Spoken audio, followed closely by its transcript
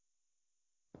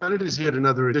And it is yet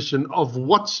another edition of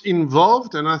What's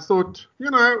Involved, and I thought,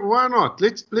 why not?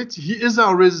 He is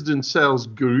our resident sales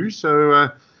guru, so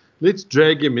let's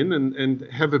drag him in and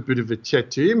have a bit of a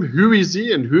chat to him. Who is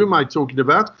he and who am I talking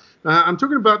about? I'm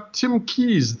talking about Tim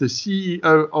Keys, the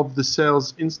CEO of the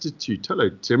Sales Institute. Hello,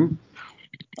 Tim.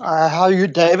 How are you,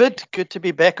 David? Good to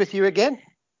be back with you again.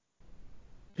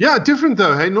 Yeah, different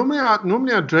though. Hey, normally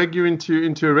I drag you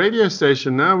into a radio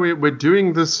station. Now we're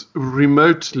doing this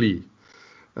remotely.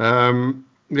 It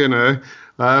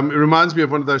reminds me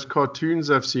of one of those cartoons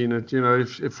I've seen.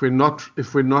 If we're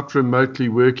not remotely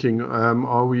working,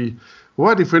 are we?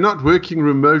 What if we're not working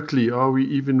remotely? Are we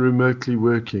even remotely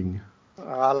working?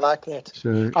 I like that.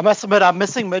 So, I must admit, I'm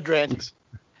missing Midrand.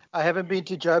 I haven't been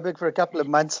to Joburg for a couple of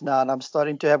months now, and I'm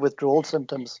starting to have withdrawal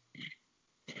symptoms.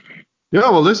 Yeah,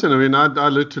 well, listen, I mean, I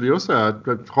literally also,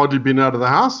 I've hardly been out of the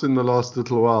house in the last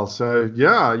little while. So,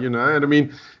 yeah, and I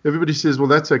mean, everybody says, well,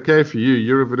 that's okay for you.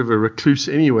 You're a bit of a recluse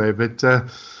anyway. But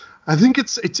I think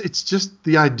it's just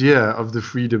the idea of the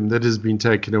freedom that has been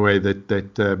taken away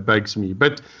that bugs me.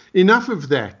 But enough of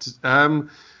that.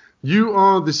 You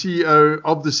are the CEO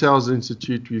of the Sales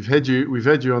Institute. We've had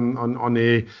you on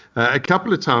air a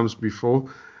couple of times before.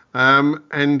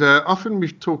 Often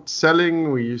we've talked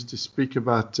selling. We used to speak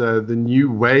about the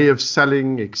new way of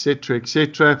selling, etc.,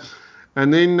 etc.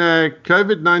 And then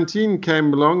COVID-19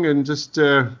 came along and just,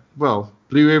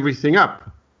 blew everything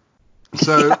up.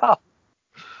 So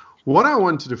what I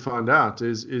wanted to find out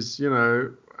is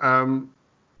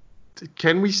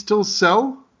can we still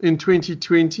sell in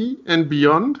 2020 and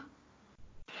beyond?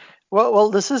 Well,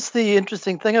 this is the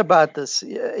interesting thing about this.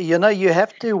 You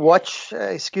have to watch,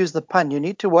 excuse the pun, you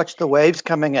need to watch the waves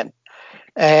coming in.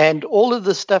 And all of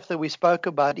the stuff that we spoke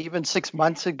about even 6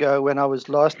 months ago when I was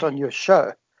last on your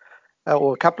show,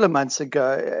 or a couple of months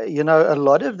ago, a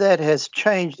lot of that has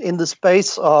changed in the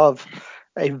space of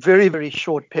a very, very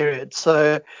short period.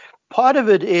 So part of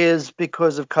it is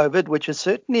because of COVID, which has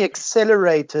certainly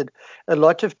accelerated a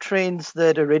lot of trends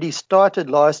that already started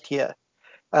last year.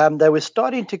 They were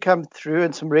starting to come through,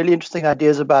 and some really interesting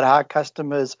ideas about how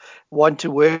customers want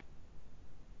to work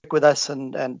with us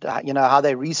and how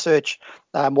they research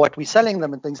what we're selling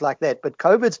them and things like that. But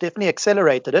COVID's definitely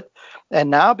accelerated it. And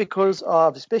now, because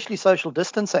of especially social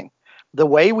distancing, the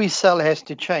way we sell has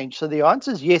to change. So the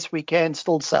answer is yes, we can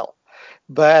still sell.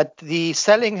 But the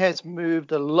selling has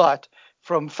moved a lot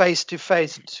from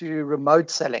face-to-face to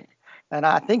remote selling. And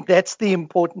I think that's the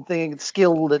important thing,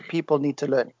 skill that people need to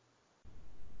learn.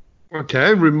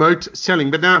 Okay, remote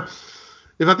selling. But now,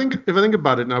 if I think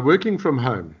about it now, working from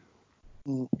home,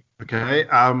 okay,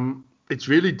 it's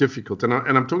really difficult. And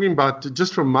I'm talking about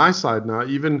just from my side now,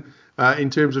 even in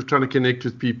terms of trying to connect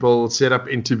with people, set up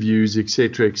interviews,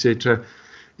 etc., etc.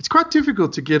 It's quite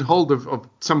difficult to get hold of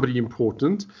somebody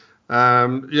important.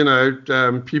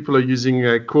 People are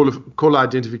using call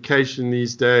identification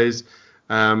these days.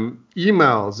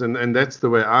 Emails, and that's the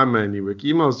way I mainly work.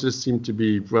 Emails just seem to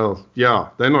be,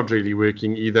 they're not really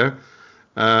working either.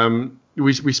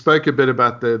 We spoke a bit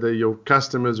about your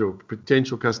customers or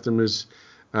potential customers.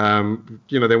 They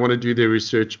want to do their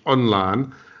research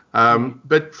online.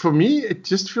 But for me, it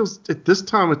just feels at this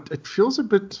time it feels a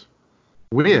bit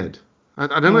weird. I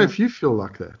don't know if you feel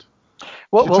like that.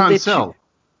 Well,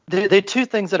 there are two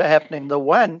things that are happening. The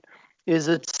one is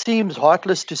it seems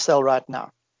heartless to sell right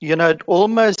now. It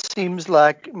almost seems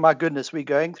like, my goodness, we're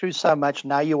going through so much.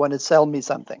 Now you want to sell me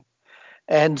something.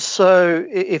 And so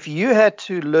if you had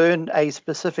to learn a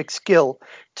specific skill,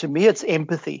 to me, it's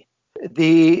empathy.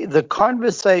 The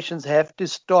conversations have to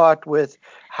start with,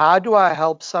 how do I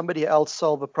help somebody else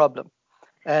solve a problem?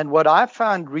 And what I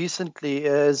found recently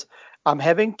is I'm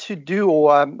having to do,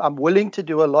 or I'm willing to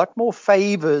do a lot more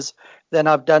favors than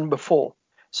I've done before.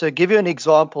 So give you an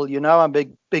example, I'm a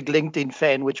big LinkedIn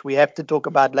fan, which we have to talk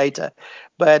about later.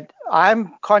 But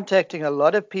I'm contacting a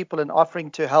lot of people and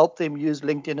offering to help them use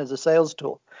LinkedIn as a sales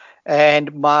tool.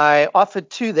 And my offer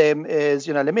to them is,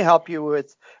 let me help you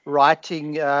with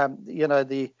writing,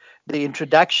 the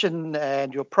introduction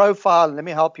and your profile. And let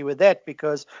me help you with that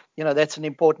because, that's an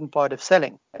important part of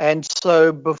selling. And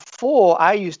so before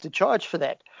I used to charge for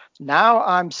that. Now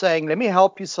I'm saying, let me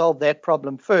help you solve that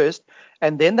problem first.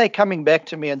 And then they're coming back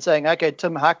to me and saying, okay,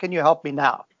 Tim, how can you help me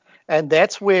now? And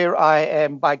that's where I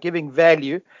am. By giving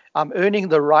value, I'm earning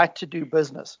the right to do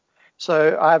business.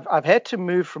 So I've had to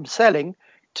move from selling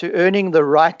to earning the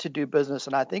right to do business.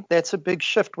 And I think that's a big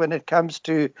shift when it comes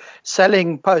to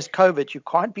selling post-COVID. You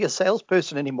can't be a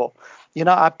salesperson anymore.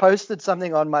 I posted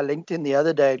something on my LinkedIn the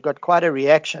other day. It got quite a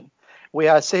reaction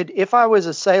where I said, if I was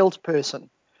a salesperson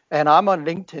and I'm on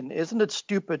LinkedIn, isn't it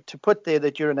stupid to put there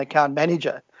that you're an account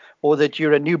manager? or that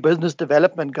you're a new business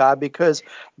development guy, because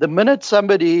the minute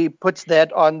somebody puts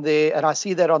that on there and I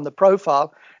see that on the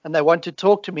profile and they want to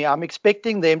talk to me, I'm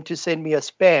expecting them to send me a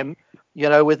spam,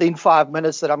 within 5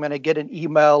 minutes, that I'm going to get an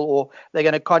email or they're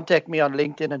going to contact me on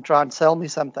LinkedIn and try and sell me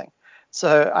something.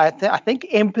 So I think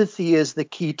empathy is the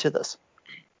key to this.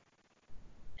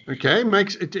 Okay,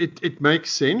 it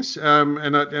makes sense,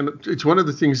 and it's one of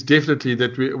the things definitely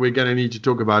that we're going to need to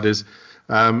talk about is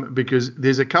because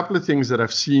there's a couple of things that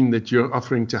I've seen that you're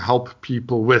offering to help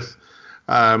people with.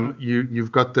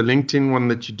 You've got the LinkedIn one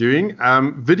that you're doing.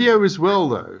 Video as well,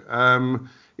 though,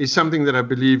 is something that I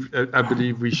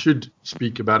believe we should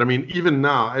speak about. I mean, even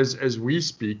now, as we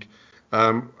speak,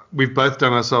 we've both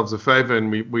done ourselves a favor,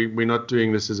 and we're not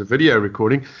doing this as a video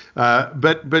recording,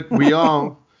 but we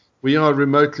are. We are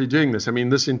remotely doing this. I mean,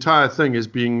 this entire thing is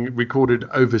being recorded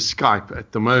over Skype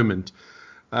at the moment.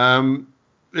 And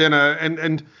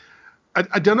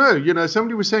I don't know,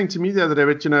 somebody was saying to me the other day,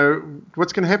 but,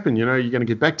 what's going to happen? You're going to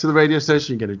get back to the radio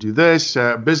station, you're going to do this,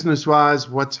 business-wise,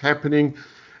 what's happening?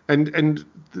 And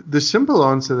the simple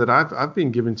answer that I've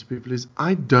been given to people is,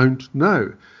 I don't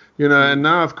know. And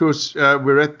now, of course,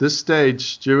 we're at this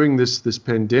stage during this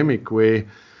pandemic where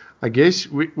I guess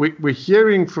we're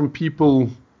hearing from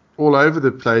people all over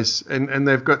the place, and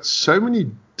they've got so many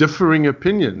differing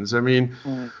opinions. I mean,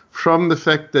 from the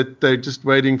fact that they're just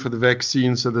waiting for the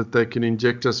vaccine so that they can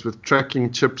inject us with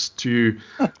tracking chips to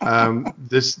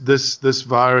this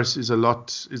virus is a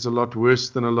lot worse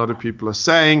than a lot of people are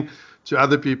saying, to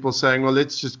other people saying, well,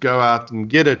 let's just go out and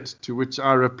get it, to which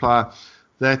I reply,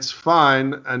 that's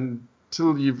fine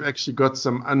until you've actually got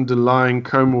some underlying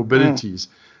comorbidities,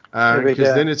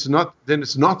 because then it's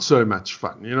not so much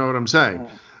fun. You know what I'm saying?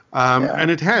 And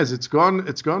it's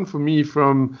gone for me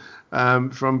from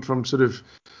sort of,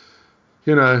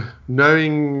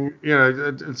 knowing,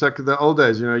 it's like the old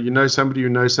days, somebody who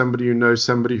knows somebody who knows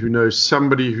somebody who knows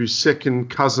somebody whose second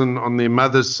cousin on their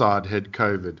mother's side had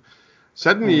COVID.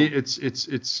 Suddenly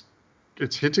it's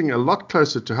hitting a lot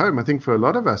closer to home, I think, for a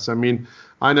lot of us. I mean,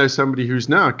 I know somebody who's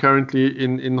now currently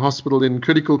in hospital in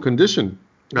critical condition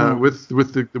with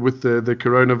the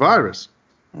coronavirus.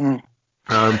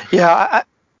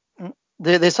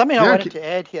 There's something I wanted to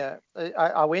add here.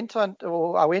 I went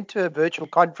to a virtual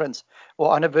conference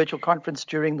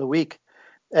during the week,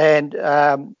 and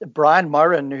Brian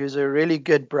Moran, who's a really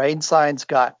good brain science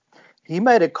guy, he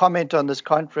made a comment on this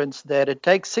conference that it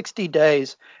takes 60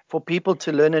 days for people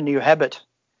to learn a new habit.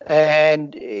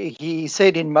 And he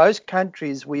said in most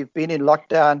countries we've been in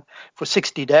lockdown for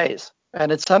 60 days.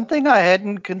 And it's something I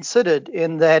hadn't considered,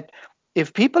 in that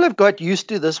if people have got used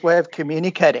to this way of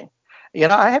communicating,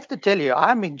 I have to tell you,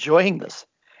 I'm enjoying this.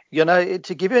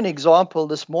 To give you an example,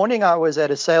 this morning I was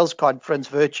at a sales conference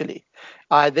virtually.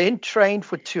 I then trained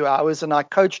for 2 hours and I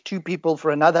coached 2 people for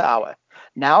another hour.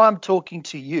 Now I'm talking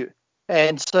to you.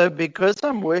 And so because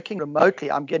I'm working remotely,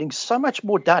 I'm getting so much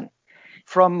more done.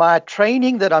 From my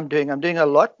training that I'm doing a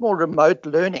lot more remote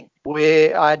learning,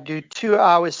 where I do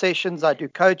 2-hour sessions, I do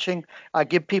coaching, I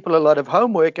give people a lot of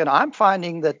homework, and I'm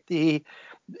finding that the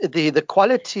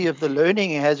quality of the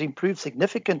learning has improved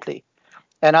significantly.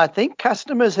 And I think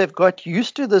customers have got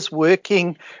used to this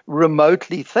working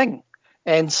remotely thing.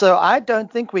 And so I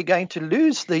don't think we're going to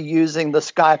lose using the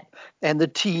Skype and the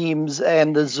Teams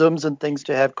and the Zooms and things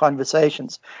to have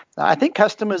conversations. I think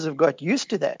customers have got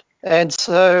used to that. And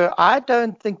so I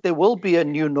don't think there will be a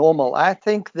new normal. I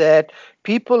think that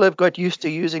people have got used to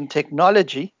using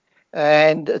technology,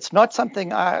 and it's not something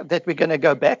that we're going to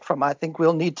go back from. I think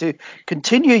we'll need to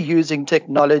continue using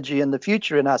technology in the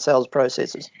future in our sales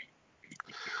processes.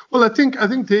 Well, I think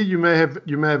there you may have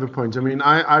a point. I mean,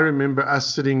 I remember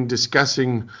us sitting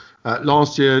discussing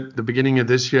last year, at the beginning of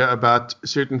this year, about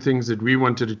certain things that we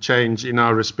wanted to change in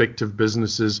our respective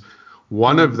businesses.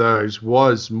 One of those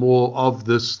was more of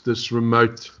this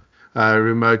remote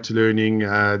learning,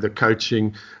 the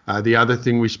coaching. The other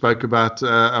thing we spoke about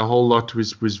a whole lot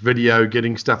was video,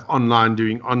 getting stuff online,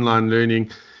 doing online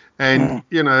learning. And,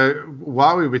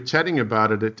 while we were chatting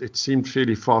about it, it seemed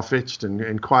fairly far-fetched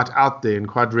and quite out there and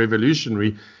quite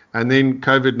revolutionary. And then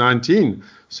COVID-19.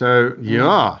 So,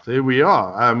 there we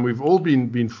are. We've all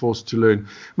been forced to learn.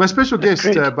 My special guest,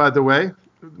 by the way,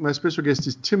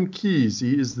 is Tim Keys.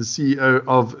 He is the CEO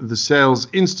of the Sales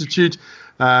Institute,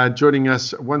 joining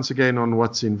us once again on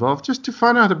What's Involved, just to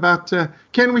find out about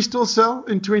can we still sell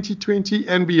in 2020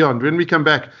 and beyond. When we come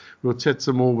back, we'll chat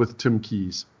some more with Tim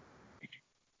Keys.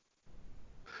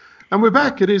 And we're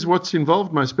back. It is What's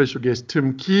Involved. My special guest,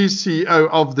 Tim Keys, CEO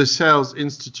of the Sales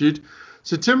Institute.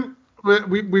 So, Tim,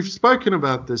 we've spoken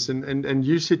about this, and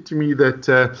you said to me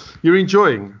that you're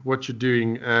enjoying what you're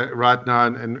doing right now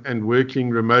and working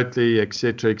remotely,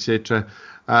 etc., etc.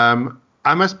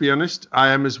 I must be honest, I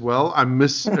am as well. I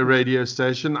miss a radio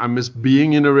station. I miss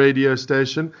being in a radio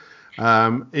station.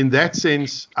 In that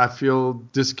sense, I feel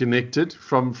disconnected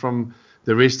from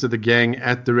the rest of the gang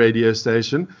at the radio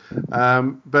station.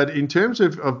 But in terms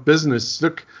of business,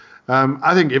 look,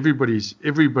 I think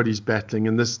everybody's battling,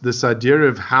 and this idea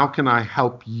of how can I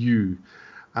help you,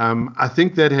 I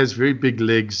think that has very big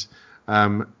legs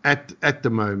at the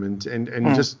moment,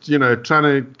 and just trying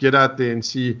to get out there and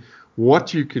see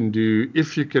what you can do,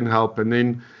 if you can help, and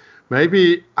then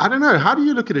maybe, I don't know, how do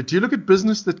you look at it? Do you look at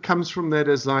business that comes from that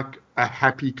as like a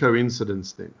happy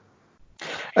coincidence then?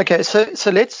 Okay,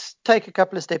 so let's take a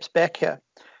couple of steps back here.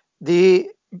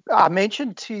 I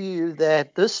mentioned to you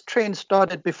that this trend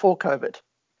started before COVID.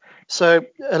 So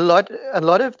a lot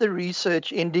of the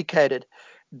research indicated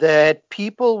that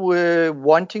people were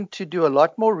wanting to do a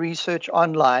lot more research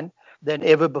online than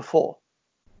ever before.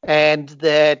 And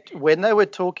that when they were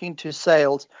talking to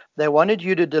sales, they wanted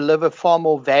you to deliver far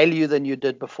more value than you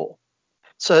did before.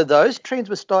 So those trends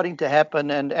were starting to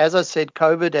happen. And as I said,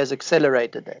 COVID has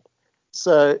accelerated that.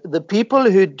 So the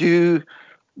people who do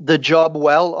the job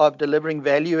well of delivering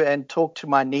value and talk to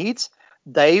my needs,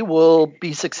 they will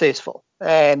be successful.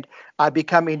 And I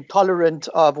become intolerant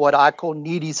of what I call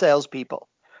needy salespeople,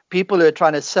 people who are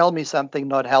trying to sell me something,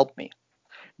 not help me.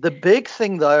 The big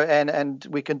thing, though, and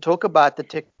we can talk about the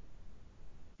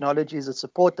technologies that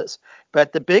support this,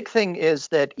 but the big thing is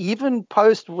that even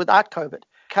without COVID,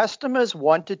 customers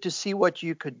wanted to see what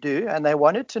you could do, and they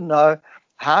wanted to know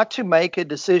how to make a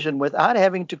decision without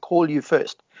having to call you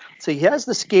first. So here's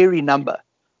the scary number.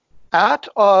 Out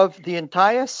of the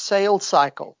entire sales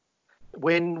cycle,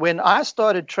 when I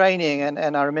started training,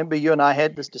 and I remember you and I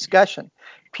had this discussion,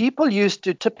 people used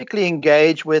to typically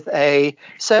engage with a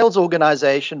sales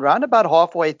organization round about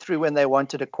halfway through when they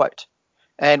wanted a quote.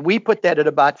 And we put that at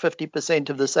about 50%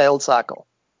 of the sales cycle.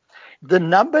 The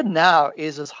number now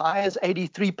is as high as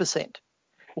 83%,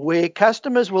 where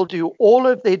customers will do all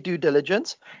of their due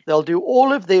diligence, they'll do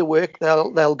all of their work,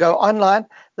 they'll go online,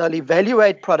 they'll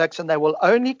evaluate products, and they will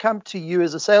only come to you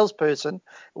as a salesperson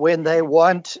when they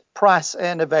want price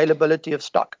and availability of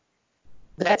stock.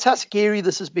 That's how scary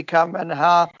this has become and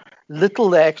how little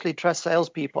they actually trust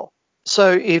salespeople.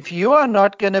 So if you are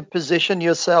not going to position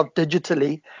yourself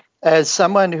digitally as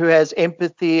someone who has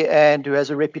empathy and who has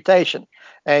a reputation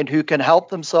and who can help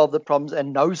them solve the problems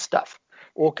and know stuff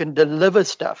or can deliver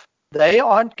stuff, they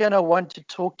aren't going to want to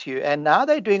talk to you. And now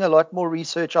they're doing a lot more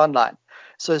research online.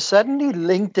 So suddenly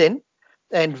LinkedIn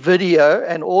and video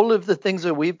and all of the things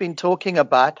that we've been talking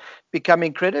about become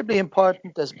incredibly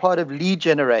important as part of lead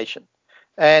generation.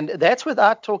 And that's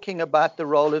without talking about the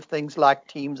role of things like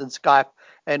Teams and Skype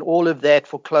and all of that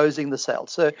for closing the sale.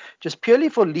 So just purely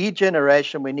for lead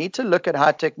generation, we need to look at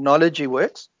how technology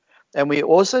works. And we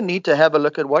also need to have a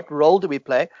look at what role do we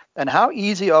play and how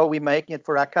easy are we making it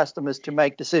for our customers to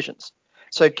make decisions.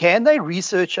 So can they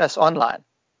research us online?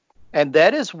 And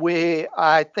that is where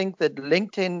I think that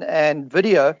LinkedIn and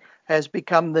video has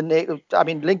become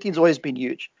LinkedIn's always been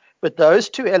huge, but those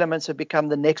two elements have become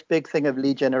the next big thing of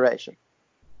lead generation.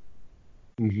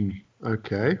 Mm-hmm.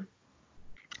 Okay.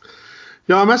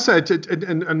 Yeah, I must say,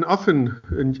 and often,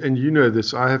 and you know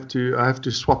this, I have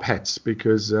to swap hats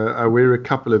because I wear a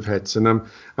couple of hats, and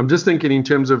I'm just thinking in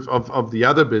terms of the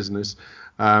other business,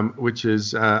 which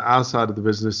is our side of the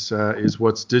business is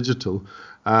what's digital.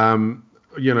 We've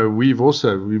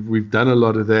done a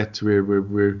lot of that where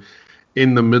we're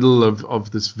in the middle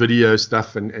of this video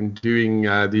stuff and doing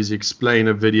these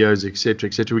explainer videos, etc.,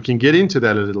 etc. We can get into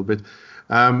that a little bit.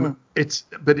 It's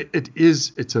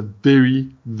a very,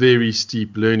 very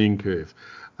steep learning curve.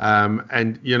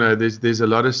 And there's a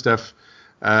lot of stuff,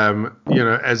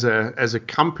 as a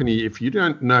company, if you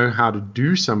don't know how to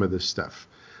do some of this stuff,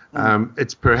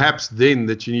 it's perhaps then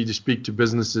that you need to speak to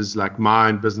businesses like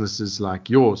mine, businesses like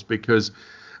yours, because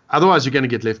otherwise you're going to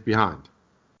get left behind.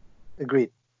 Agreed.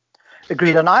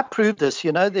 And I proved this.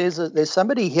 There's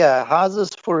somebody here, houses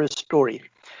for a story.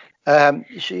 I'm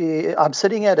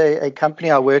sitting at a company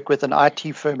I work with, an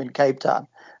IT firm in Cape Town,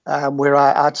 where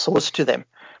I outsource to them.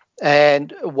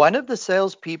 And one of the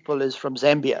salespeople is from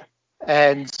Zambia.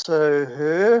 And so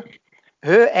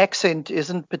her accent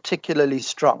isn't particularly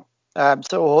strong. She's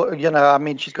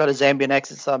got a Zambian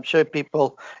accent, so I'm sure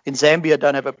people in Zambia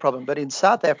don't have a problem. But in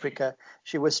South Africa,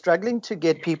 she was struggling to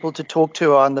get people to talk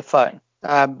to her on the phone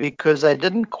because they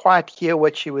didn't quite hear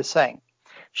what she was saying.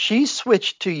 She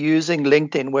switched to using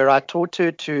LinkedIn, where I taught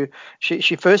her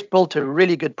she first built a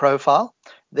really good profile,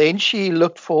 Then she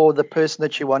looked for the person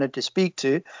that she wanted to speak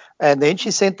to, and then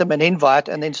she sent them an invite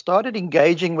and then started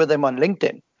engaging with them on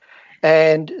LinkedIn.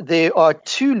 And there are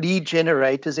 2 lead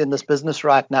generators in this business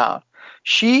right now.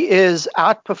 She is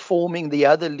outperforming the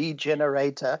other lead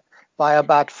generator by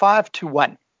about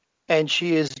 5-1. And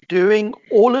she is doing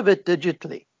all of it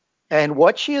digitally. And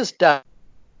what she has done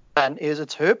is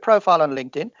it's her profile on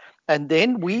LinkedIn. And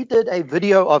then we did a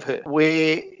video of her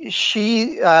where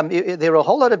there are a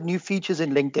whole lot of new features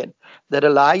in LinkedIn that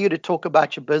allow you to talk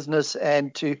about your business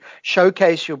and to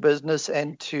showcase your business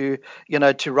and to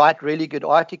write really good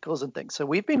articles and things. So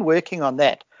we've been working on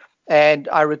that. And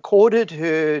I recorded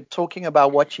her talking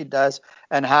about what she does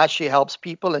and how she helps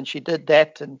people. And she did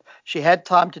that. And she had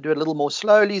time to do it a little more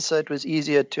slowly, so it was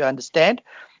easier to understand.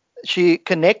 She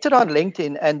connected on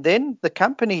LinkedIn, and then the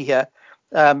company here,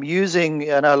 using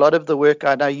a lot of the work,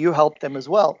 I know you help them as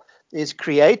well, is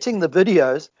creating the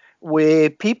videos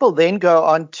where people then go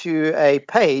onto a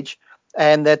page,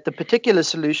 and that the particular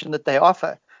solution that they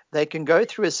offer, they can go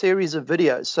through a series of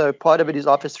videos. So part of it is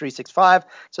Office 365,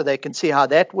 so they can see how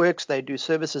that works. They do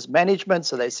services management,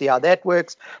 so they see how that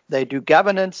works. They do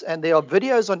governance, and there are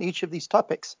videos on each of these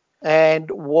topics. And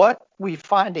what we're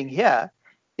finding here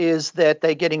is that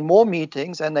they're getting more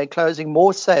meetings and they're closing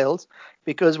more sales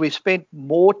because we've spent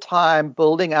more time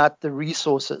building out the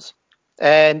resources.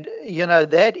 And,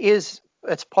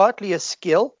 it's partly a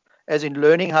skill, as in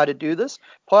learning how to do this,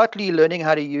 partly learning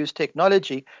how to use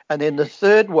technology. And then the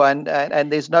third one,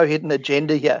 and there's no hidden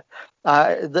agenda here,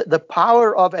 the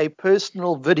power of a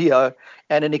personal video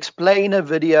and an explainer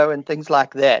video and things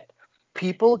like that.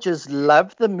 People just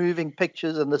love the moving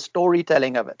pictures and the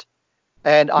storytelling of it.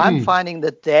 And I'm finding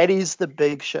that is the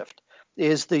big shift,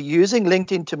 is the using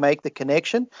LinkedIn to make the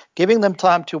connection, giving them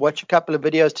time to watch a couple of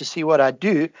videos to see what I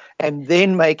do, and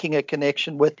then making a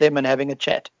connection with them and having a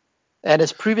chat. And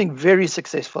it's proving very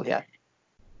successful here.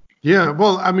 Yeah,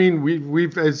 well, I mean,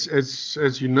 we've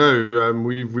as you know,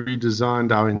 we've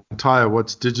redesigned our entire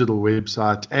What's Digital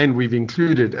website, and we've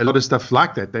included a lot of stuff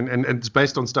like that, and it's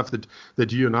based on stuff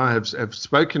that you and I have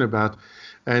spoken about.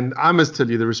 And I must tell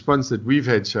you, the response that we've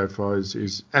had so far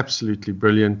is absolutely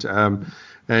brilliant.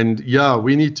 And yeah,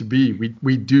 we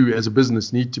do as a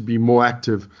business need to be more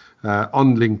active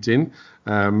on LinkedIn.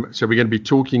 So we're going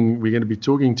to be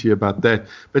talking to you about that.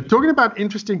 But talking about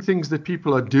interesting things that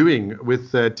people are doing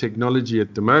with technology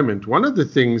at the moment, one of the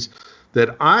things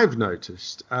that I've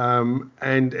noticed, and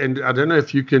I don't know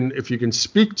if you can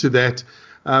speak to that,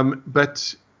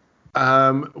 but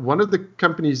one of the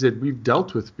companies that we've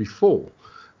dealt with before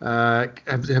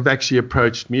have actually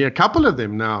approached me, a couple of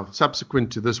them now,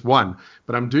 subsequent to this one,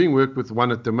 but I'm doing work with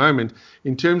one at the moment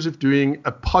in terms of doing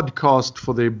a podcast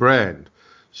for their brand.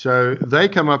 So they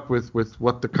come up with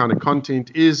what the kind of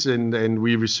content is, and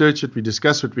we research it, we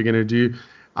discuss what we're going to do.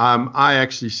 I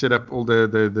actually set up all the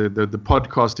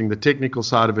podcasting, the technical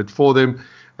side of it for them.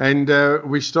 And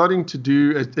we're starting to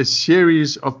do a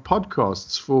series of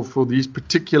podcasts for these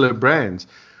particular brands.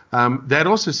 That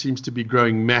also seems to be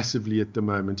growing massively at the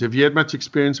moment. Have you had much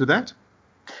experience with that?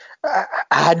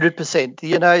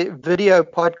 100%. Video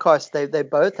podcasts, they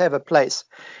both have a place.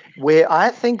 Where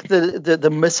I think the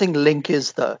missing link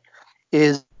is that,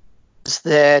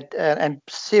 and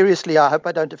seriously, I hope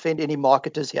I don't offend any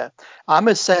marketers here. I'm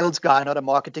a sales guy, not a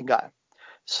marketing guy.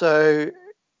 So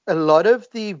a lot of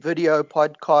the video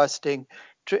podcasting,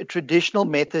 traditional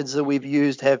methods that we've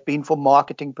used have been for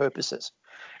marketing purposes.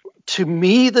 To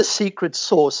me, the secret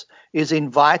sauce is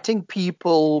inviting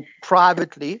people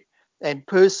privately and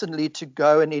personally to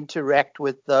go and interact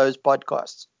with those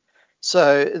podcasts.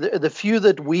 So the few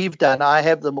that we've done, I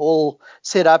have them all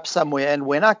set up somewhere. And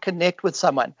when I connect with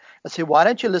someone, I say, why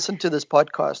don't you listen to this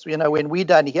podcast? When we're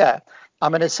done here,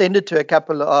 I'm going to send it to a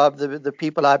couple of the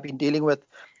people I've been dealing with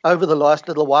over the last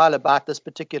little while about this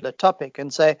particular topic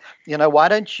and say, why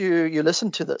don't you listen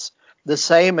to this? The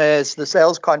same as the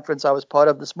sales conference I was part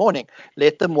of this morning.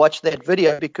 Let them watch that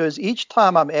video because each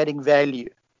time I'm adding value.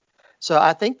 So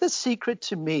I think the secret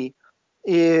to me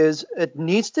is it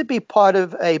needs to be part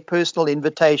of a personal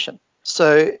invitation.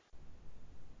 So,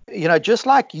 just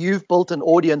like you've built an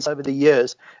audience over the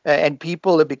years and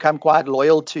people have become quite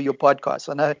loyal to your podcast.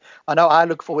 I know I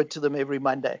look forward to them every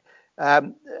Monday.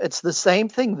 It's the same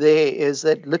thing there, is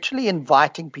that literally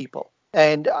inviting people.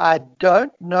 And I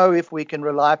don't know if we can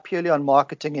rely purely on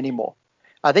marketing anymore.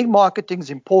 I think marketing is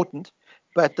important,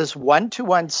 but this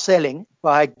one-to-one selling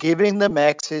by giving them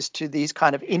access to these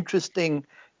kind of interesting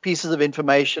pieces of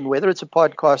information, whether it's a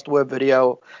podcast or a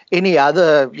video, any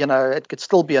other, it could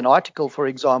still be an article, for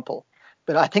example.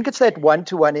 But I think it's that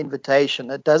one-to-one invitation.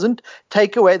 It doesn't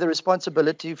take away the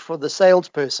responsibility for the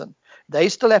salesperson, They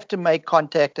still have to make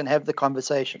contact and have the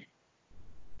conversation.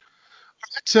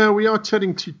 So we are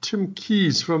chatting to Tim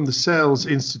Keys from the Sales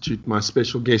Institute, my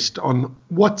special guest, on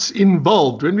what's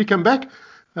involved. When we come back,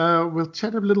 we'll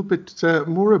chat a little bit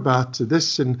more about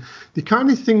this and the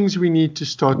kind of things we need to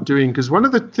start doing. Because one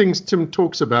of the things Tim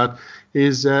talks about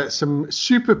is some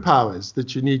superpowers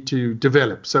that you need to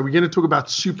develop. So we're going to talk about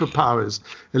superpowers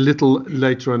a little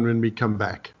later on when we come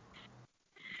back.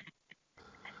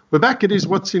 We're back. It is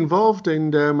What's Involved,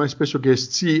 and my special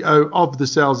guest, CEO of the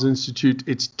Sales Institute,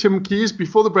 it's Tim Keys.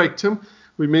 Before the break, Tim,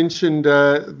 we mentioned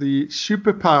the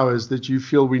superpowers that you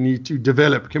feel we need to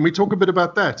develop. Can we talk a bit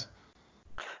about that?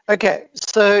 Okay,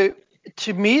 so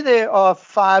to me, there are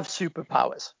 5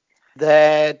 superpowers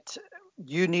that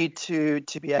you need to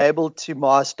be able to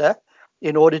master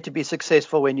in order to be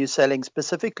successful when you're selling,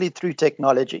 specifically through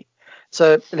technology.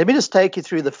 So let me just take you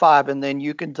through the 5, and then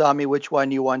you can tell me which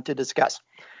one you want to discuss.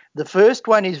 The first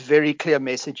one is very clear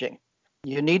messaging.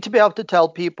 You need to be able to tell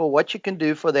people what you can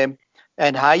do for them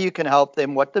and how you can help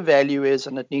them, what the value is,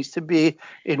 and it needs to be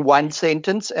in one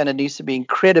sentence, and it needs to be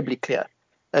incredibly clear.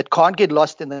 It can't get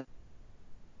lost in the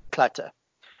clutter.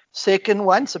 Second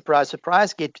one, surprise,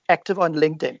 surprise, get active on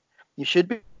LinkedIn. You should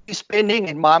be spending,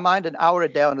 in my mind, an hour a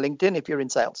day on LinkedIn if you're in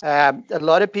sales. A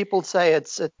lot of people say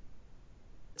it's a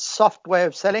soft way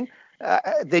of selling.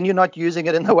 Then you're not using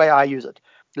it in the way I use it.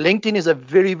 LinkedIn is a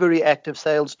very, very active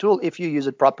sales tool if you use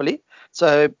it properly.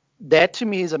 So that to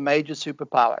me is a major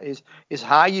superpower, is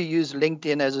how you use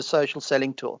LinkedIn as a social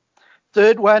selling tool.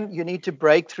 Third one, you need to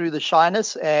break through the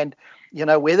shyness, and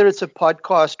whether it's a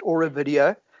podcast or a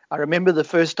video. I remember the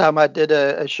first time I did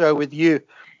a show with you,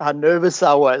 how nervous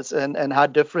I was and how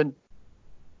different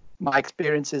my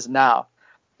experience is now.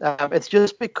 It's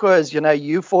just because,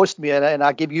 you forced me, and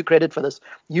I give you credit for this,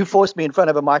 you forced me in front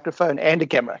of a microphone and a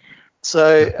camera.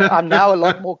 So I'm now a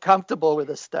lot more comfortable with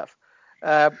this stuff.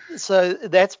 So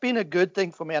that's been a good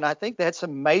thing for me, and I think that's a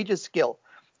major skill.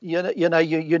 You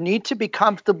need to be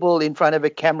comfortable in front of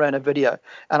a camera and a video,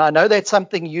 and I know that's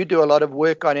something you do a lot of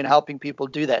work on in helping people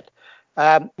do that.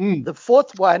 The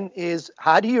fourth one is,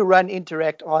 how do you run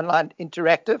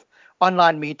interactive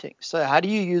online meetings? So how do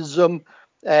you use Zoom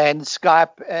and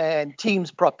Skype and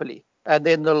Teams properly? And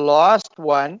then the last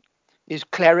one is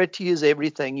clarity is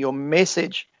everything. Your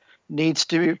message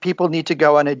people need to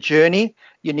go on a journey.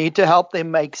 You need to help them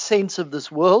make sense of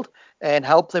this world and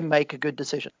help them make a good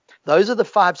decision. Those are the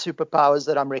 5 superpowers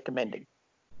that I'm recommending.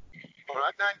 All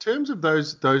right. Now, in terms of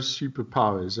those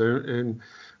superpowers, and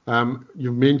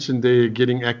you've mentioned there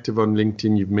getting active on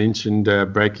LinkedIn. You've mentioned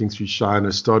breaking through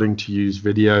shyness, starting to use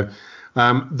video.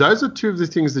 Those are 2 of the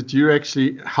things that you're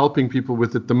actually helping people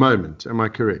with at the moment. Am I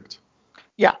correct?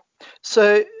 Yeah.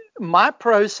 So my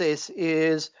process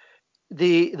is,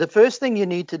 the first thing you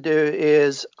need to do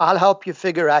is I'll help you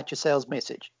figure out your sales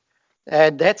message.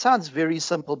 And that sounds very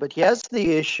simple, but here's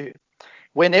the issue.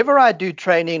 Whenever I do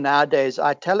training nowadays,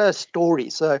 I tell a story.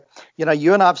 So,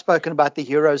 you and I have spoken about the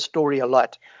hero story a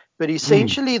lot. But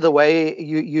essentially, the way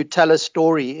you tell a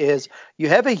story is you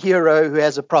have a hero who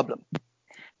has a problem.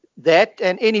 That,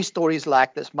 and any stories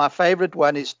like this. My favorite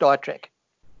one is Star Trek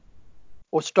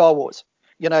or Star Wars.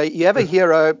 You have a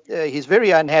hero, he's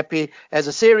very unhappy, has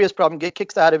a serious problem, gets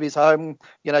kicked out of his home,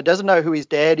 doesn't know who his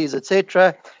dad is,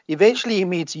 etc. Eventually he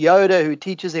meets Yoda, who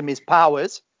teaches him his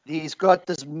powers. He's got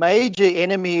this major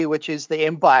enemy, which is the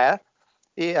Empire.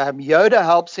 Yoda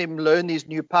helps him learn these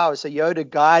new powers, so Yoda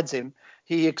guides him.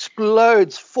 He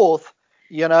explodes forth,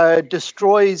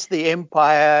 destroys the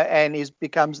Empire, and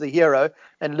becomes the hero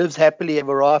and lives happily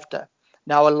ever after.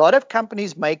 Now, a lot of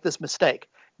companies make this mistake.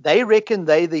 They reckon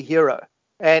they're the hero.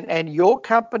 And your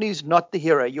company's not the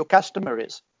hero, your customer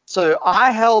is. So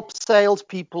I help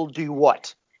salespeople do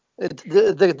what?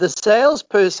 The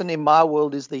salesperson in my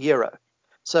world is the hero.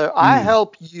 So I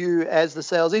help you as the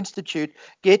Sales Institute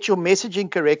get your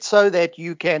messaging correct so that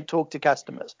you can talk to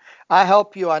customers. I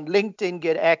help you on LinkedIn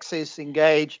get access,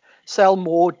 engage, sell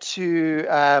more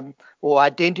to or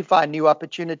identify new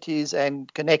opportunities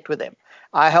and connect with them.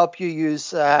 I help you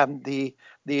use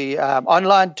the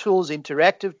online tools,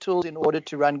 interactive tools in order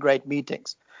to run great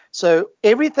meetings. So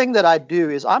everything that I do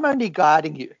is I'm only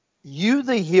guiding you. You,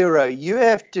 the hero, you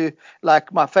have to,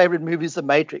 like my favorite movie is The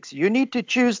Matrix. You need to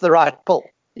choose the right pull.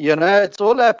 It's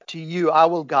all up to you. I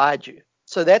will guide you.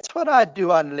 So that's what I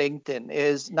do on LinkedIn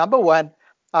is, number one,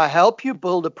 I help you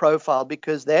build a profile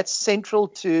because that's central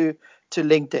to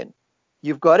LinkedIn.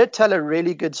 You've got to tell a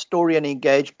really good story and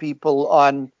engage people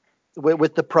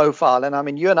with the profile. And I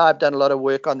mean, you and I have done a lot of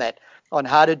work on that, on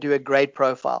how to do a great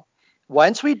profile.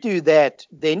 Once we do that,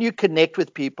 then you connect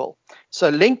with people.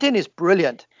 So LinkedIn is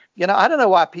brilliant. I don't know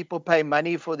why people pay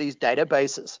money for these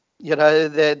databases.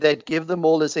 that give them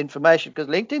all this information, because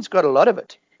LinkedIn's got a lot of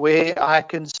it, where I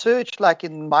can search, like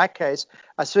in my case,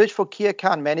 I searched for key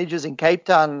account managers in Cape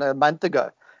Town a month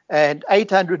ago, and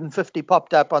 850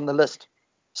 popped up on the list.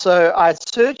 So I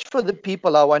search for the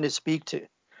people I want to speak to.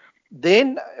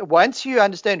 Then once you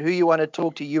understand who you want to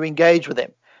talk to, you engage with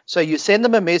them. So you send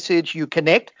them a message, you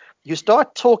connect, you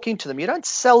start talking to them. You don't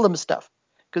sell them stuff,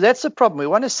 because that's the problem. We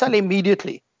want to sell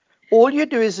immediately. All you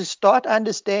do is start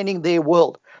understanding their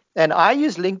world. And I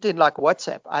use LinkedIn like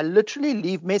WhatsApp. I literally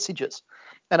leave messages.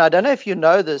 And I don't know if you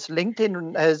know this,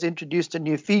 LinkedIn has introduced a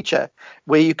new feature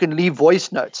where you can leave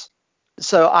voice notes.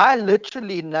 So I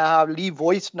literally now leave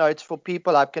voice notes for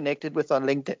people I've connected with on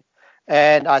LinkedIn.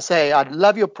 And I say, I'd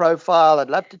love your profile. I'd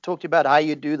love to talk to you about how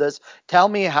you do this. Tell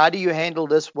me, how do you handle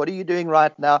this? What are you doing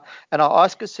right now? And I'll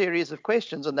ask a series of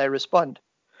questions and they respond.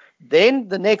 Then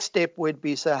the next step would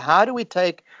be, so how do we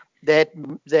take that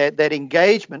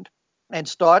engagement and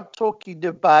start talking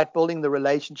about building the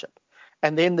relationship?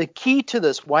 And then the key to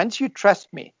this, once you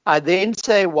trust me, I then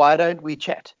say, why don't we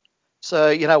chat?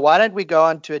 So, why don't we go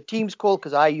on to a Teams call,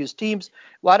 because I use Teams.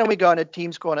 Why don't we go on a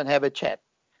Teams call and have a chat?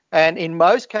 And in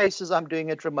most cases, I'm doing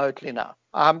it remotely now.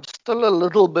 I'm still a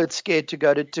little bit scared to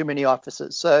go to too many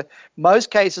offices. So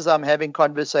most cases, I'm having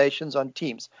conversations on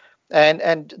Teams.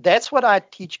 And that's what I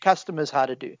teach customers how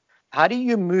to do. How do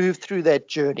you move through that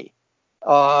journey?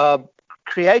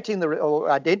 Creating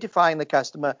or identifying the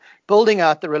customer, building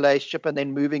out the relationship, and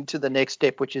then moving to the next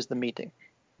step, which is the meeting.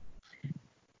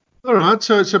 All right.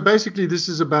 So basically, this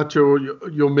is about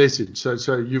your message.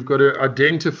 So you've got to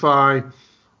identify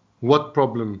what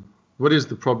is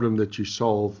the problem that you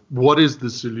solve, what is the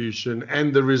solution,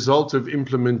 and the result of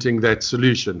implementing that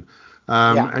solution.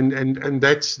 And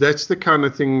that's the kind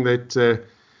of thing that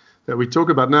we talk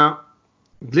about. Now,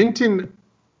 LinkedIn,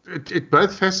 it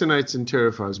both fascinates and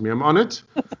terrifies me. I'm on it.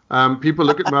 People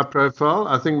look at my profile.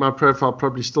 I think my profile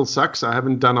probably still sucks. I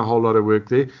haven't done a whole lot of work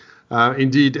there.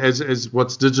 Indeed, as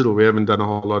What's Digital, we haven't done a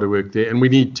whole lot of work there, and we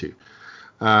need to.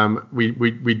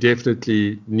 We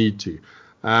definitely need to.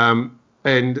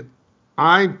 And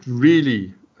I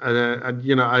really,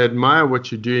 I admire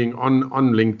what you're doing on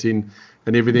LinkedIn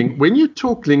and everything. When you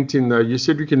talk LinkedIn, though, you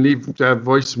said we can leave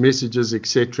voice messages,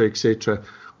 etc., etc.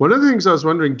 One of the things I was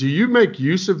wondering, do you make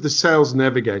use of the Sales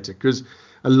Navigator? Because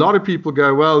a lot of people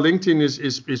go, well, LinkedIn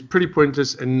is pretty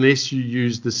pointless unless you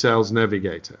use the Sales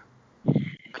Navigator.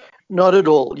 Not at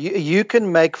all. You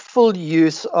can make full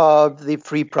use of the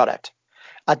free product.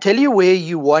 I'll tell you where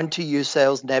you want to use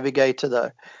Sales Navigator,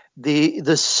 though.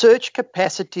 The search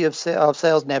capacity of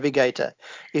Sales Navigator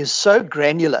is so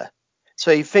granular. So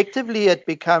effectively, it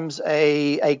becomes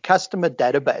a customer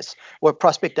database or a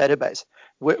prospect database.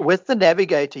 With the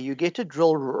Navigator, you get to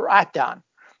drill right down,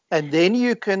 and then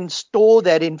you can store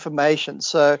that information.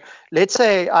 So let's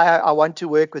say I want to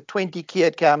work with 20 key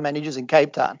account managers in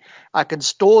Cape Town. I can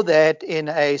store that in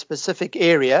a specific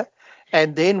area.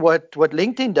 And then what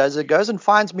LinkedIn does, it goes and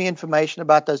finds me information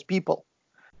about those people.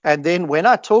 And then when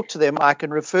I talk to them, I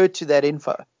can refer to that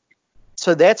info.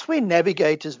 So that's where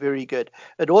Navigator is very good.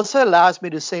 It also allows me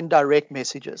to send direct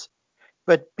messages.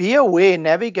 But be aware,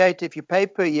 Navigator, if you pay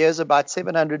per year, is about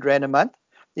 700 Rand a month.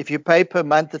 If you pay per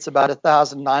month, it's about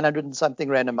 1,900 and something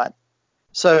Rand a month.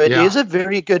 So it is a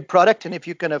very good product. And if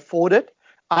you can afford it,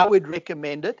 I would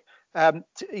recommend it.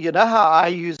 You know how I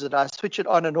use it? I switch it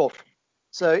on and off.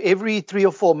 So every 3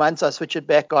 or 4 months, I switch it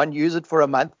back on, use it for a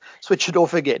month, switch it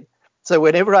off again. So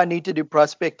whenever I need to do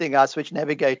prospecting, I switch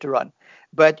Navigator on.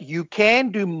 But you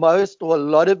can do most or a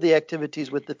lot of the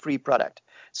activities with the free product.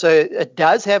 So it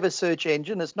does have a search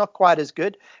engine. It's not quite as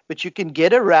good, but you can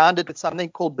get around it with something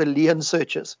called Boolean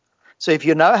searches. So if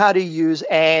you know how to use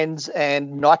ands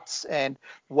and nots and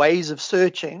ways of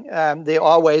searching, there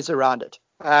are ways around it.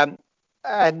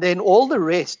 And then all the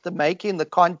rest, the making, the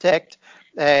contact,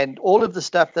 and all of the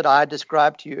stuff that I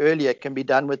described to you earlier can be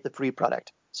done with the free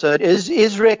product. So it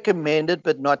is recommended,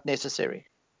 but not necessary.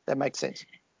 That makes sense.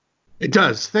 It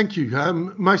does. Thank you.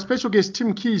 My special guest,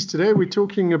 Tim Keys, today. We're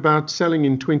talking about selling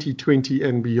in 2020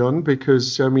 and beyond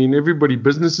because,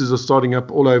 businesses are starting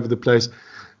up all over the place.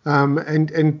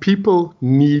 And people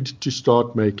need to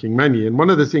start making money. And one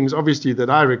of the things, obviously, that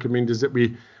I recommend is that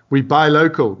we buy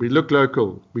local, we look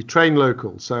local, we train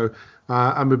local. So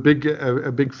I'm a big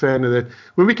fan of that.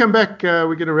 When we come back,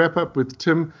 we're going to wrap up with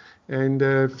Tim and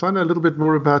find out a little bit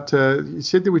more about, you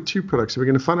said there were 2 products. So we're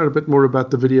going to find out a bit more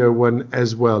about the video one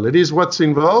as well. It is What's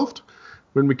Involved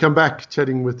when we come back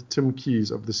chatting with Tim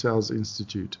Keys of the Sales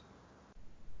Institute.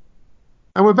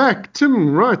 And we're back.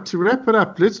 Tim, right, to wrap it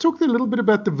up, let's talk a little bit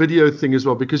about the video thing as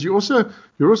well, because you're also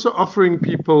offering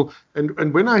people,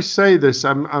 and when I say this,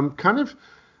 I'm kind of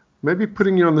maybe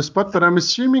putting you on the spot, but I'm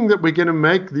assuming that we're going to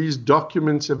make these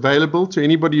documents available to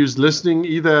anybody who's listening,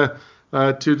 either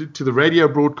to the radio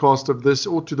broadcast of this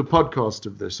or to the podcast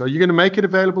of this. Are you going to make it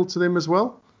available to them as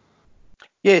well?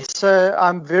 Yes, so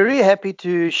I'm very happy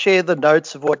to share the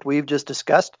notes of what we've just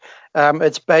discussed.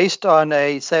 It's based on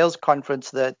a sales conference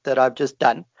that I've just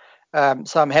done.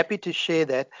 So I'm happy to share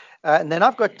that. And then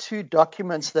I've got 2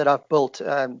 documents that I've built.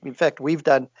 In fact, we've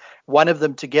done one of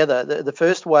them together. The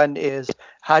first one is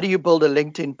how do you build a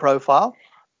LinkedIn profile?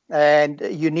 And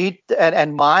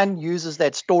and mine uses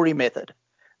that story method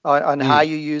on how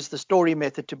you use the story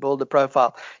method to build a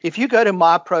profile. If you go to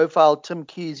my profile, Tim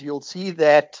Keys, you'll see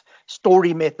that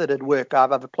story method at work.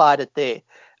 I've applied it there.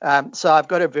 So I've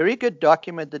got a very good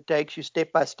document that takes you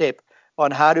step by step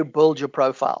on how to build your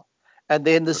profile. And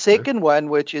then the second one,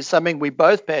 which is something we're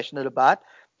both passionate about,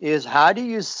 is how do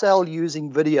you sell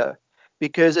using video?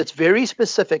 Because it's very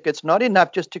specific. It's not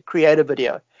enough just to create a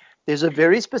video. There's a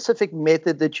very specific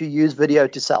method that you use video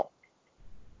to sell.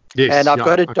 Yes, and I've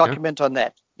got a document on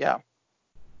that. Yeah.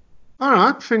 All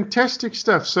right, fantastic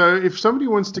stuff. So if somebody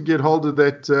wants to get hold of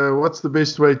that, what's the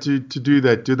best way to do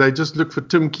that? Do they just look for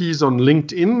Tim Keys on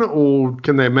LinkedIn, or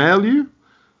can they mail you?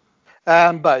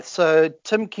 Both. So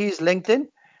Tim Keys LinkedIn.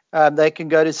 They can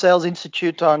go to Sales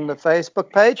Institute on the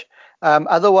Facebook page.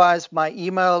 Otherwise, my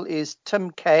email is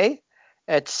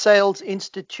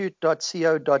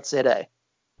timk@salesinstitute.co.za.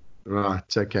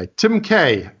 Right, okay. Tim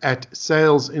K at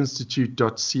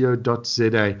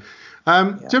salesinstitute.co.za.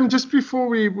 Tim, just before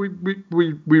we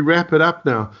wrap it up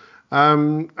now,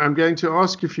 I'm going to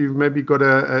ask if you've maybe got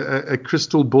a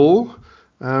crystal ball,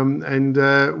 and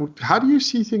how do you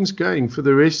see things going for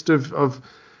the rest of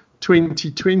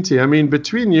 2020? I mean,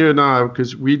 between you and I,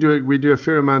 because we do a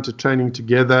fair amount of training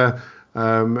together,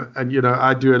 and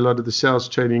I do a lot of the sales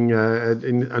training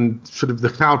and sort of the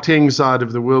Gauteng side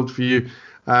of the world for you.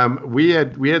 We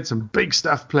had some big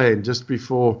stuff planned just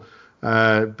before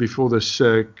this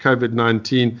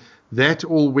COVID-19. That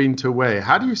all went away.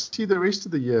 How do you see the rest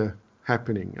of the year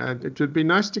happening? It would be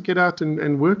nice to get out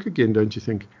and work again, don't you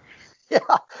think?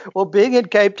 Yeah, well, being in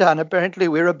Cape Town, apparently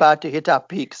we're about to hit our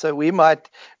peak, so we might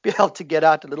be able to get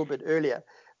out a little bit earlier.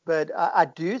 But I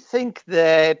do think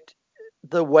that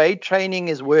the way training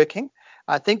is working,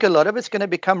 I think a lot of it's going to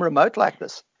become remote like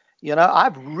this.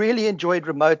 I've really enjoyed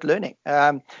remote learning.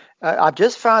 I've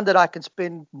just found that I can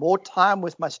spend more time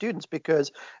with my students because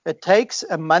it takes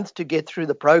a month to get through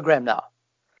the program now.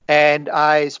 And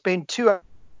I spend 2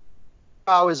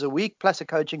 hours a week plus a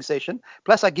coaching session,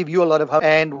 plus I give you a lot of homework.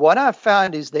 And what I've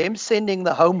found is them sending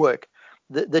the homework,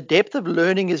 the depth of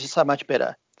learning is so much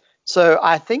better. So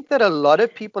I think that a lot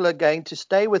of people are going to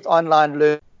stay with online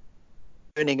learning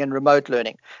and remote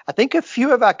learning. I think a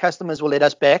few of our customers will let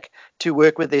us back to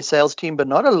work with their sales team, but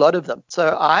not a lot of them.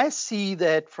 So I see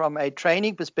that from a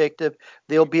training perspective,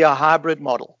 there'll be a hybrid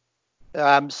model.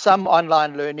 Some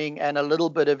online learning and a little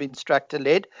bit of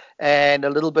instructor-led and a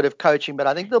little bit of coaching, but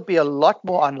I think there'll be a lot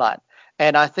more online.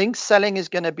 And I think selling is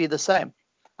going to be the same.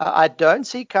 I don't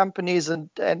see companies and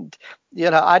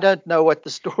I don't know what the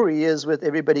story is with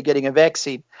everybody getting a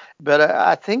vaccine, but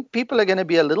I think people are going to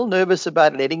be a little nervous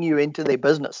about letting you into their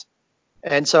business.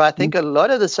 And so I think a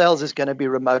lot of the sales is going to be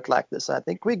remote like this. I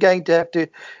think we're going to have to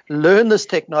learn this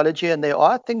technology, and there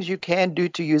are things you can do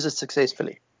to use it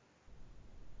successfully.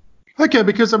 Okay,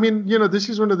 because I mean, this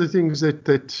is one of the things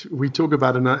that we talk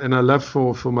about, and I love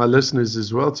for my listeners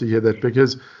as well to hear that,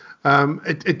 because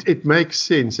it makes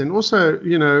sense. And also,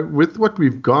 with what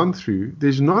we've gone through,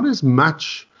 there's not as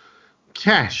much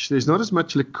cash, there's not as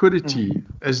much liquidity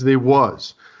as there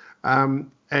was.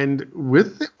 And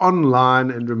with the online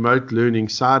and remote learning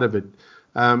side of it,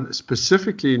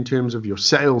 specifically in terms of your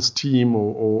sales team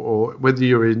or whether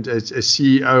you're a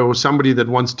CEO or somebody that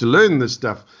wants to learn this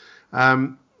stuff,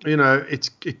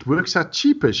 it works out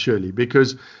cheaper, surely,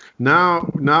 because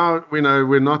now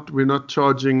we're not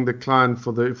charging the client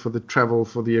for the travel,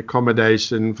 for the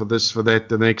accommodation, for this, for that,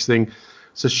 the next thing.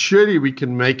 So surely we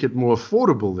can make it more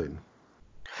affordable then.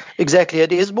 Exactly.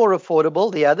 It is more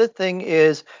affordable. The other thing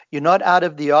is you're not out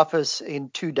of the office in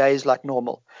 2 days like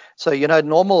normal. So,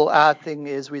 normal, our thing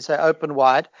is we say open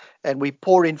wide and we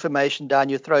pour information down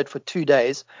your throat for 2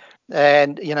 days.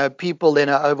 And, people then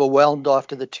are overwhelmed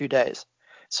after the 2 days.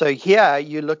 So here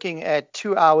you're looking at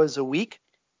 2 hours a week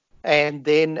and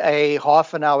then a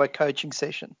half an hour coaching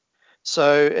session.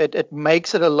 So it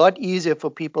makes it a lot easier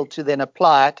for people to then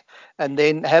apply it and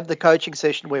then have the coaching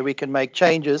session where we can make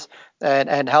changes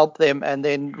and help them and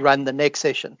then run the next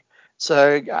session.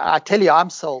 So I tell you, I'm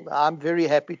sold. I'm very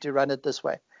happy to run it this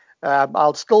way.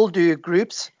 I'll still do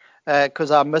groups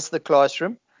because I miss the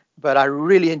classroom, but I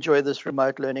really enjoy this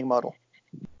remote learning model.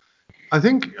 I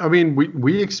think, I mean,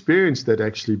 we experienced that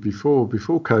actually before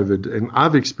COVID, and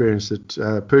I've experienced it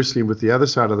personally with the other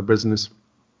side of the business,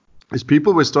 is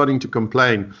people were starting to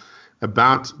complain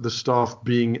about the staff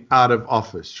being out of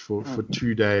office for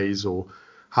 2 days or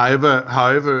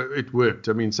however it worked.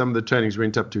 I mean, some of the trainings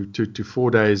went up to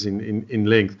 4 days in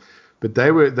length, but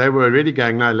they were already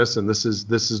going, no, listen, this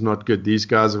is not good. These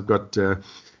guys have got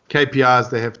KPIs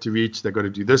they have to reach. They've got to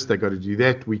do this. They've got to do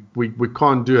that. We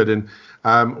can't do it. And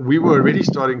we were already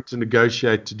starting to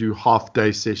negotiate to do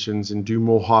half-day sessions and do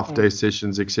more half-day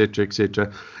sessions, etc.,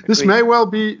 etc. This may well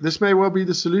be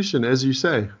the solution, as you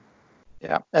say.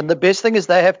 Yeah, and the best thing is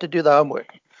they have to do the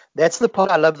homework. That's the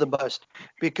part I love the most,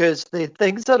 because the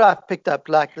things that I've picked up,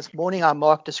 like this morning, I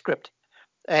marked a script,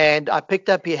 and I picked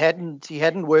up he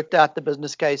hadn't worked out the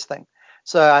business case thing.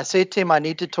 So I said to him, I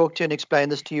need to talk to you and explain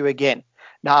this to you again.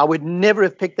 Now, I would never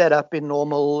have picked that up in a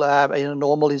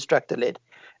normal instructor led.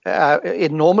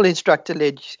 In normal instructor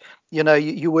led,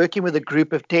 you're working with a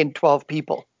group of 10, 12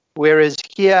 people. Whereas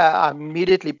here, I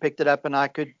immediately picked it up and I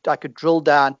could drill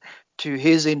down to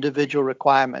his individual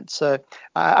requirements. So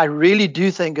I really do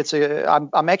think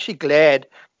I'm actually glad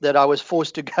that I was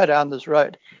forced to go down this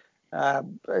road.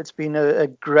 It's been a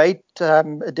great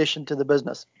addition to the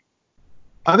business.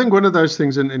 I think one of those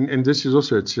things, and this is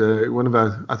also, it's one of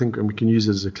our, I think we can use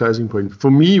it as a closing point. For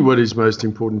me, what is most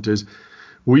important is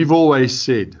we've always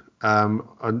said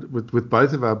with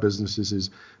both of our businesses is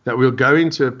that we'll go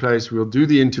into a place, we'll do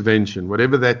the intervention,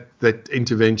 whatever that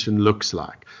intervention looks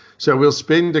like. So we'll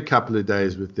spend a couple of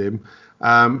days with them.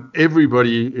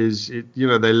 Everybody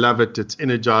they love it. It's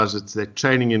energized. It's that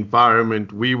training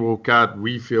environment. We walk out,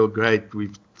 we feel great.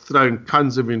 We've thrown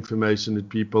tons of information at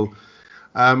people.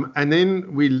 And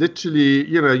then we literally,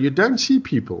 you don't see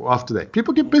people after that.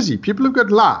 People get busy. People have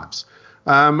got lives.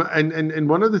 And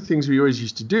one of the things we always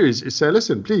used to do is say,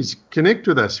 listen, please connect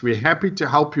with us. We're happy to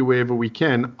help you wherever we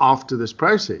can after this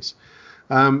process.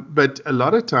 But a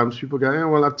lot of times people go, oh,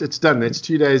 well, it's done. It's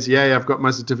 2 days. Yeah, I've got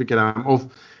my certificate. I'm off.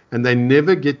 And they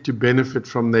never get to benefit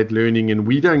from that learning. And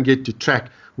we don't get to track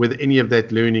whether any of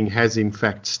that learning has in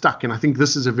fact stuck. And I think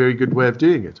this is a very good way of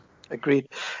doing it. Agreed.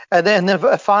 And then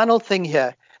a final thing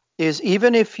here is,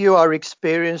 even if you are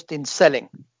experienced in selling,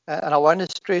 and I want to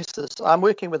stress this, I'm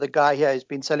working with a guy here who's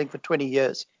been selling for 20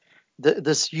 years.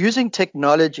 This using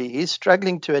technology, he's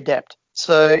struggling to adapt.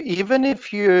 So even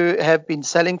if you have been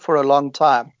selling for a long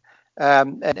time,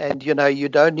 and you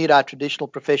don't need our traditional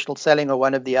professional selling or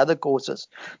one of the other courses,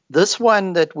 this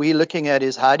one that we're looking at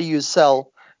is how do you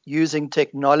sell using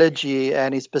technology,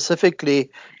 and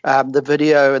specifically the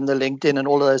video and the LinkedIn and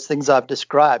all of those things I've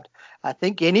described. I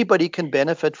think anybody can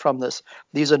benefit from this.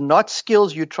 These are not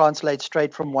skills you translate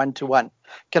straight from one to one.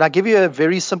 Can I give you a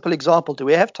very simple example? Do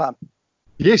we have time?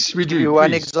 Yes, we do. Give you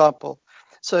one example.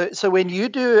 So when you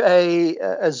do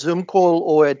a Zoom call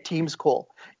or a Teams call,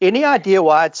 any idea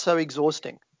why it's so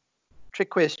exhausting? Trick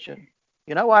question.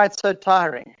 You know why it's so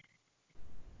tiring?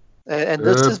 And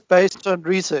this is based on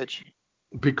research.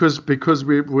 Because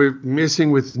we're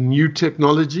messing with new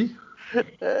technology?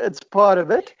 It's part of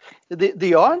it.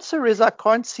 The answer is I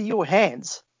can't see your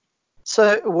hands.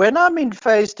 So when I'm in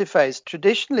face-to-face,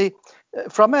 traditionally,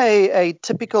 from a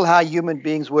typical how human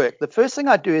beings work, the first thing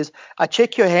I do is I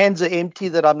check your hands are empty,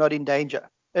 that I'm not in danger.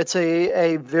 It's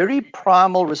a very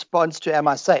primal response to am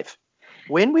I safe?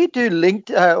 When we do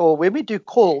or when we do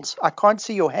calls, I can't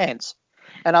see your hands.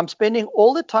 And I'm spending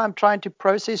all the time trying to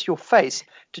process your face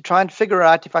to try and figure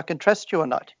out if I can trust you or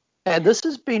not. And this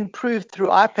has been proved through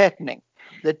eye patterning,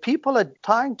 that people are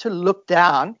trying to look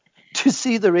down to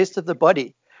see the rest of the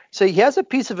body. So here's a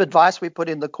piece of advice we put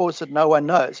in the course that no one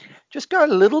knows. Just go a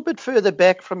little bit further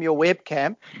back from your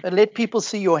webcam and let people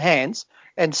see your hands,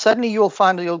 and suddenly you'll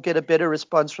find that you'll get a better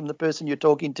response from the person you're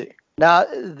talking to. Now,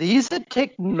 these are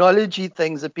technology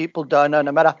things that people don't know,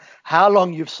 no matter how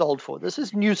long you've sold for. This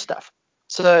is new stuff.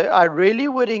 So I really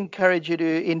would encourage you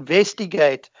to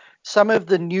investigate some of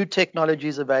the new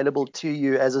technologies available to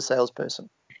you as a salesperson.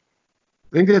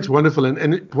 I think that's wonderful.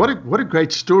 And what a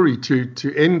great story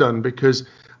to end on, because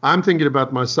I'm thinking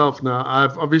about myself now.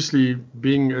 I've obviously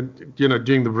been,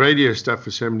 doing the radio stuff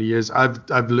for so many years.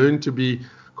 I've learned to be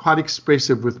quite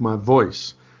expressive with my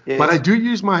voice. Yes. But I do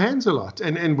use my hands a lot.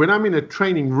 And when I'm in a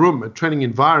training room, a training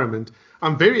environment,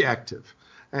 I'm very active.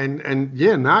 and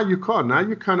yeah, now you can't. Now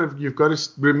you've got to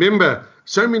remember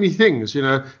so many things.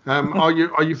 Are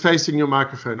you facing your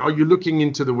microphone? Are you looking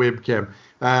into the webcam?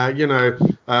 You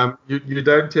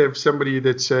don't have somebody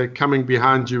that's coming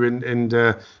behind you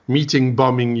and meeting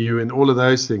bombing you and all of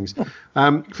those things.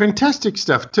 Fantastic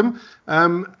stuff, Tim.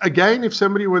 Again, if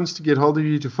somebody wants to get hold of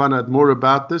you to find out more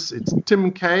about this, it's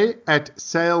Tim Kay at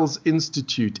Sales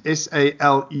Institute,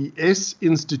 SALES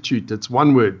Institute. That's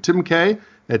one word, Tim Kay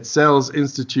at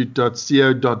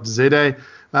salesinstitute.co.za.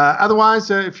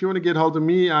 Otherwise, if you want to get hold of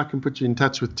me, I can put you in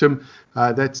touch with Tim.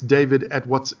 That's David at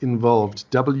What's Involved,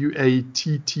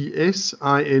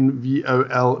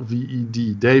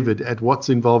 WATTSINVOLVED, David at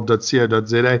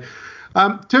what'sinvolved.co.za.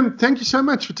 Tim, thank you so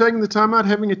much for taking the time out,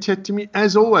 having a chat to me.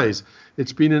 As always,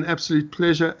 it's been an absolute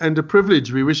pleasure and a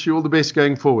privilege. We wish you all the best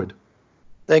going forward.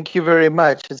 Thank you very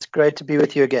much. It's great to be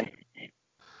with you again.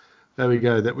 There we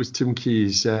go. That was Tim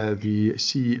Keys, the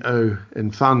CEO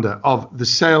and founder of the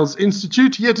Sales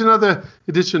Institute. Yet another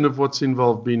edition of What's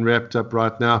Involved being wrapped up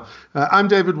right now. I'm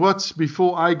David Watts.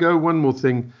 Before I go, one more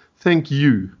thing. Thank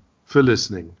you for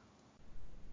listening.